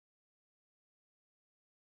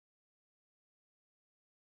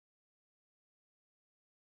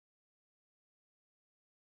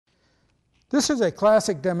This is a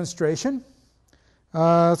classic demonstration.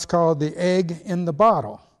 It's called the egg in the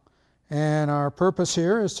bottle. And our purpose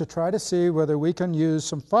here is to try to see whether we can use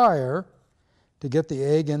some fire to get the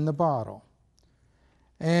egg in the bottle.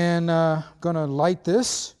 And I'm going to light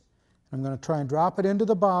this. I'm going to try and drop it into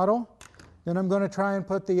the bottle. Then I'm going to try and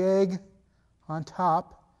put the egg on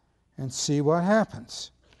top and see what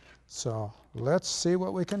happens. So let's see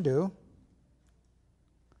what we can do.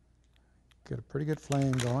 Get a pretty good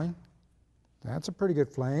flame going. That's a pretty good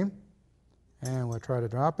flame. And we'll try to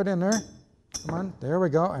drop it in there. Come on, there we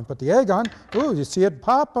go. And put the egg on. Ooh, you see it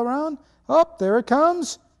pop around? Oh, there it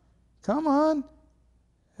comes. Come on.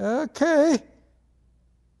 Okay.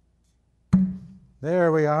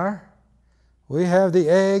 There we are. We have the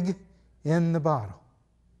egg in the bottle.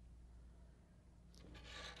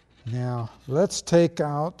 Now, let's take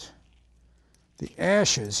out the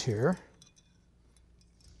ashes here.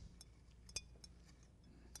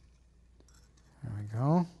 There we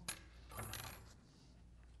go.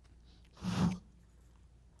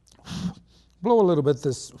 Blow a little bit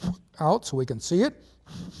this out so we can see it.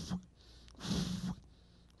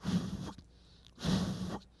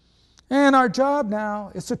 And our job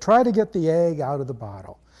now is to try to get the egg out of the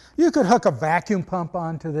bottle. You could hook a vacuum pump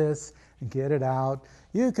onto this and get it out.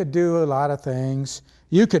 You could do a lot of things.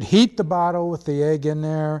 You could heat the bottle with the egg in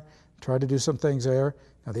there, try to do some things there.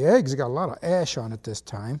 Now the egg's got a lot of ash on it this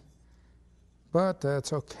time, but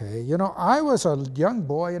that's okay. You know, I was a young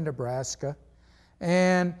boy in Nebraska,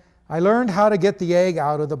 and I learned how to get the egg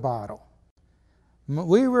out of the bottle.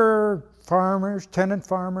 We were farmers, tenant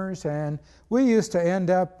farmers, and we used to end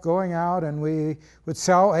up going out and we would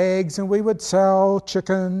sell eggs and we would sell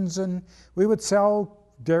chickens and we would sell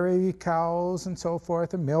dairy cows and so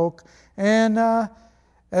forth and milk. And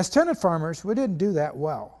as tenant farmers, we didn't do that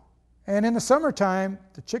well. And in the summertime,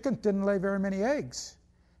 the chickens didn't lay very many eggs.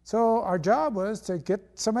 So our job was to get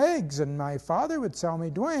some eggs. And my father would tell me,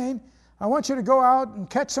 Dwayne, I want you to go out and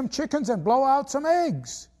catch some chickens and blow out some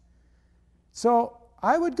eggs. So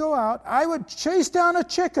I would go out, I would chase down a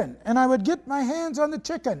chicken, and I would get my hands on the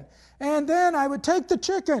chicken. And then I would take the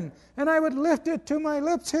chicken, and I would lift it to my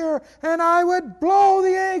lips here, and I would blow the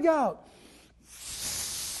egg out.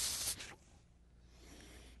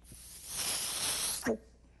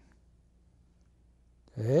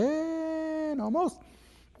 And almost.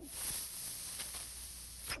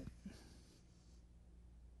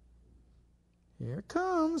 Here it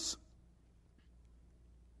comes.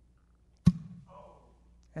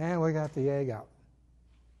 And we got the egg out.